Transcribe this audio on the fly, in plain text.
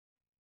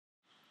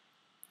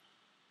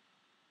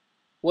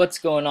What's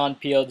going on,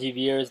 PLG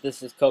viewers?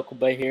 This is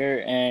Cocoba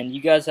here, and you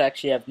guys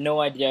actually have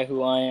no idea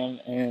who I am.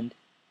 And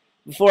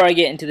before I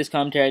get into this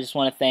commentary, I just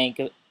want to thank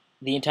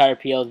the entire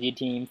PLG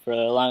team for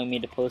allowing me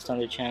to post on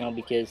their channel,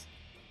 because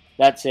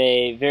that's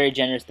a very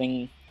generous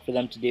thing for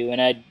them to do.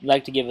 And I'd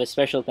like to give a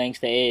special thanks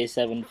to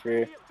AA7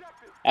 for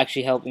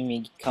actually helping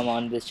me come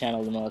on this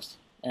channel the most.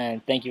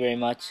 And thank you very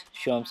much.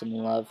 Show him some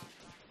love.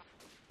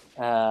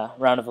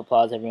 Round of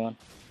applause, everyone.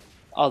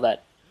 All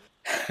that.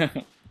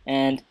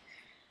 And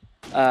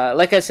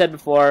like I said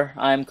before,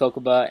 I'm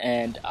Cocoba,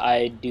 and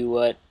I do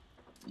what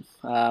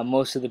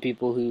most of the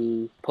people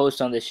who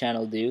post on this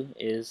channel do,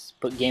 is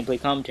put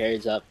gameplay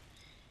commentaries up.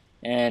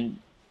 And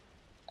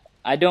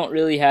I don't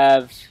really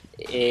have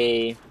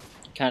a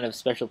kind of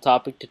special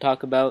topic to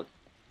talk about,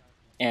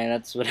 and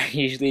that's what I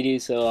usually do,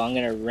 so I'm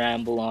going to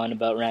ramble on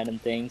about random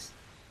things.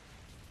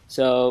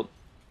 So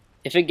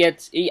if it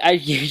gets, I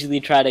usually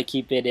try to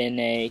keep it in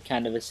a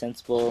kind of a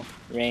sensible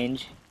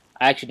range.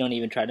 I actually don't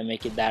even try to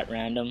make it that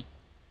random.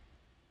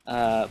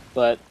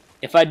 But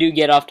if I do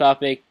get off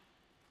topic,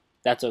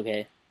 that's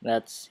okay.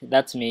 That's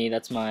me.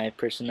 That's my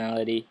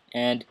personality.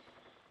 And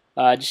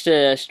just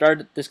to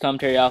start this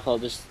commentary off, I'll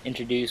just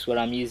introduce what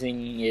I'm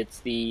using. It's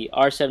the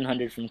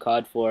R700 from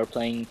COD4,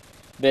 playing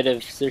a bit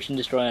of Search and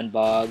Destroy on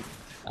Bog.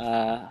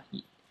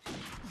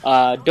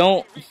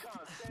 Don't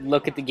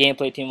look at the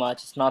gameplay too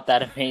much. It's not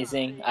that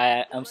amazing.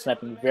 I'm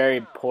sniping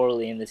very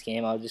poorly in this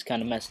game. I was just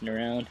kind of messing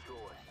around.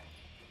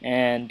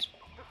 And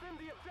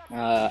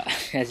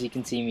as you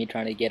can see me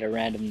trying to get a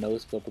random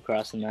no-scope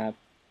across the map.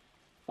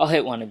 I'll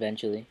hit one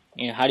eventually.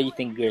 You know, how do you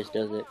think Grizz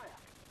does it?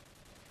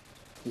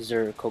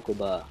 Zer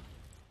Cocoba.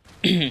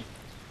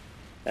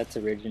 That's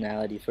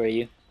originality for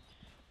you.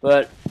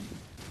 But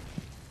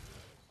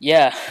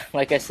yeah,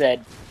 like I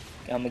said,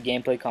 I'm a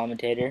gameplay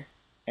commentator,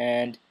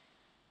 and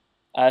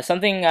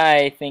something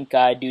I think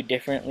I do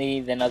differently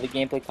than other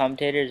gameplay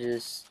commentators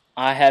is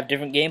I have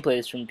different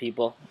gameplays from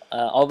people.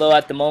 Although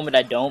at the moment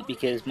I don't,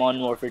 because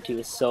Modern Warfare 2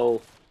 is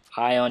so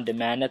high on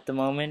demand at the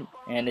moment,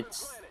 and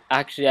it's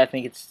actually, I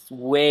think it's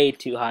way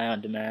too high on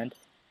demand.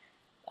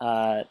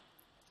 The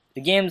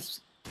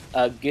game's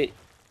good.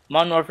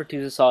 Modern Warfare 2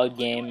 is a solid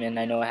game, and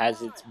I know it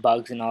has its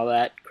bugs and all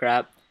that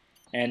crap,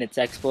 and its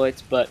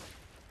exploits, but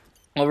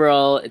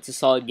overall, it's a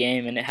solid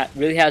game, and it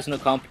really has no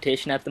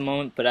competition at the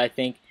moment. But I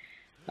think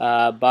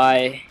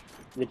by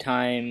the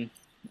time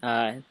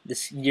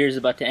this year's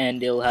about to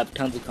end, it'll have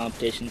tons of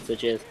competition,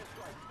 such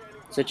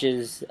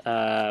as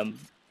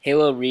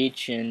Halo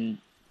Reach, and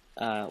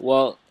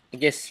well, I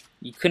guess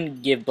you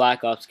couldn't give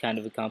Black Ops kind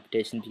of a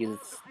competition because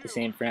it's the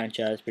same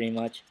franchise pretty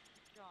much.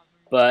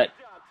 But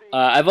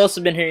I've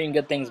also been hearing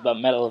good things about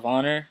Medal of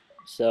Honor,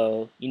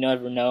 so you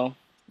never know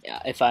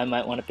if I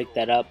might want to pick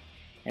that up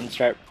and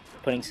start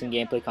putting some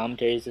gameplay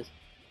commentaries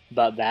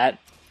about that.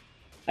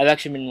 I've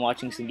actually been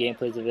watching some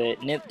gameplays of it,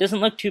 and it doesn't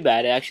look too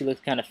bad. It actually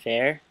looks kind of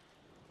fair.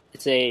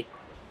 It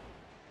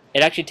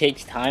actually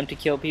takes time to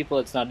kill people.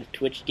 It's not a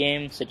Twitch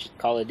game such as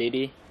Call of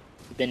Duty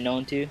has been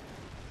known to.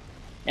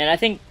 And I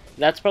think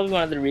that's probably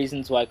one of the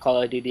reasons why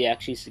Call of Duty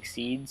actually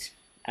succeeds,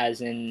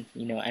 as in,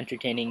 you know,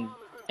 entertaining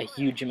a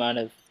huge amount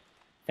of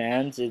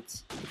fans.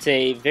 It's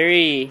a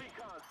very,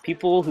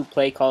 people who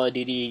play Call of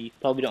Duty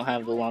probably don't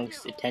have the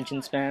longest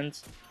attention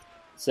spans,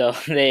 so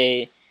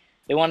they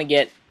want to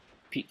get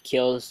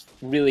kills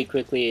really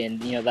quickly,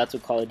 and you know, that's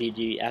what Call of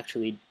Duty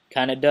actually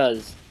kind of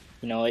does.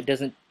 You know,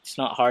 it's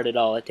not hard at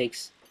all. It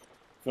takes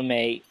from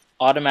a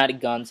automatic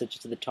gun such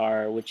as the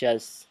TAR, which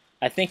has,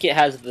 I think it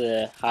has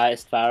the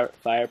highest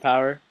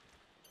firepower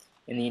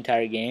in the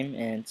entire game.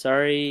 And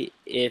sorry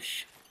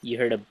if you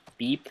heard a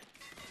beep.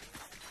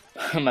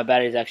 My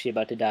battery's actually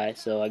about to die,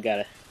 so I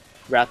gotta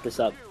wrap this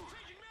up.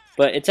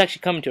 But it's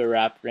actually coming to a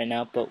wrap right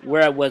now. But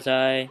where was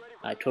I?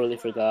 I totally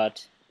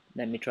forgot.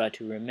 Let me try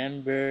to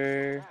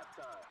remember.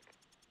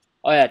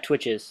 Oh yeah,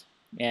 Twitches,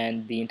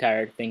 and the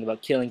entire thing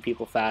about killing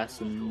people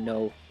fast and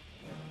no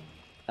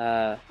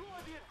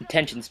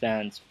attention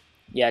spans.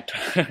 Yeah,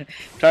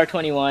 TAR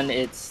 21.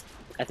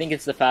 I think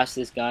it's the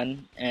fastest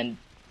gun, and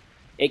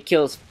it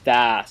kills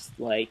fast.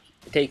 Like,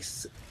 it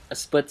takes a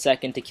split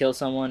second to kill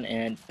someone,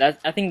 and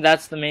I think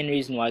that's the main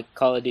reason why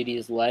Call of Duty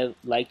is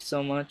liked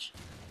so much,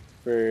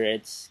 for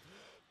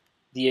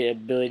the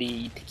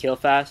ability to kill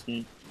fast.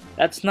 And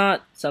that's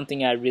not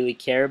something I really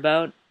care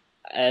about.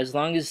 As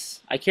long as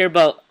I care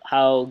about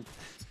how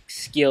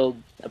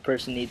skilled a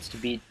person needs to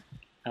be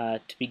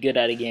good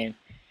at a game.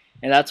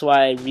 And that's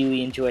why I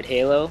really enjoyed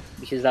Halo,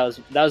 because that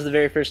was the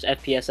very first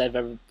FPS I've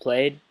ever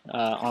played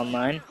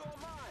online.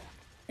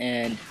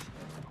 And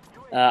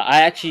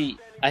I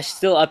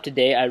still up to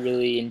date. I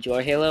really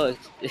enjoy Halo.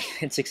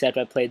 It's except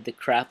I played the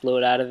crap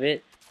load out of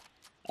it,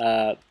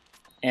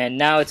 and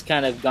now it's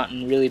kind of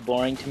gotten really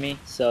boring to me.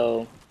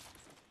 So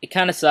it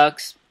kind of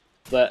sucks.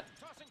 But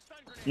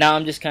now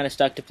I'm just kind of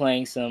stuck to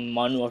playing some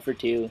Modern Warfare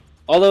 2.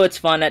 Although it's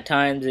fun at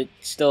times, it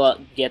still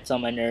gets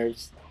on my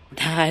nerves.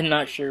 I'm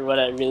not sure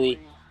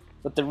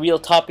what the real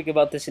topic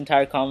about this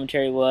entire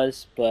commentary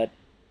was, but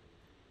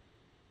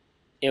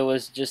it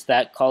was just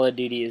that Call of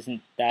Duty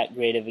isn't that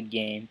great of a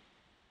game.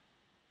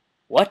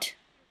 What?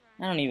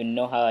 I don't even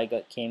know how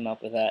came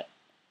up with that.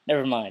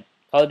 Never mind.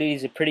 Call of Duty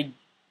is a pretty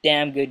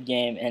damn good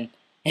game, and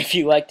if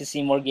you like to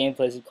see more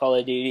gameplays of Call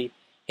of Duty,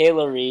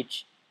 Halo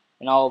Reach,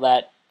 and all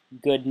that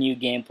good new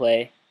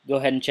gameplay, go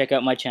ahead and check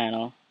out my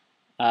channel,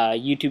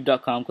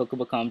 youtube.com,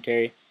 Cocoba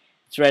Commentary.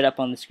 It's right up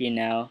on the screen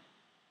now.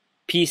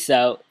 Peace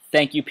out.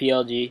 Thank you,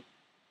 PLG.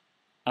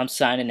 I'm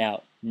signing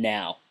out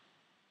now.